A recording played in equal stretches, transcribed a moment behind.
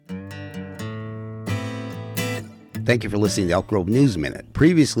Thank you for listening to Elk Grove News Minute.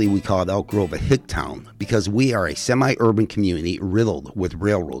 Previously, we called Elk Grove a hick town because we are a semi-urban community riddled with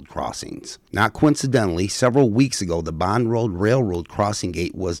railroad crossings. Not coincidentally, several weeks ago, the Bond Road Railroad crossing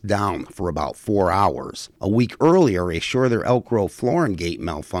gate was down for about 4 hours. A week earlier, a shorter Elk Grove Florin gate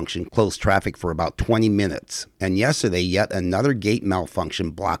malfunction closed traffic for about 20 minutes. And yesterday, yet another gate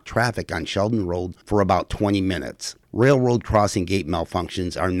malfunction blocked traffic on Sheldon Road for about 20 minutes. Railroad crossing gate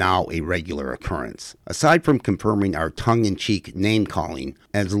malfunctions are now a regular occurrence. Aside from confirming our tongue-in-cheek name-calling,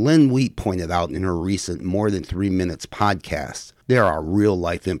 as Lynn Wheat pointed out in her recent More Than 3 Minutes podcast, there are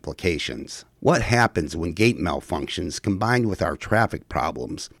real-life implications. What happens when gate malfunctions combined with our traffic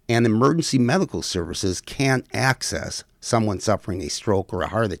problems and emergency medical services can't access someone suffering a stroke or a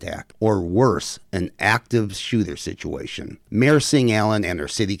heart attack, or worse, an active shooter situation? Mayor Singh Allen and her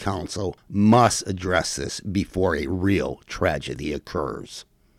city council must address this before a real tragedy occurs.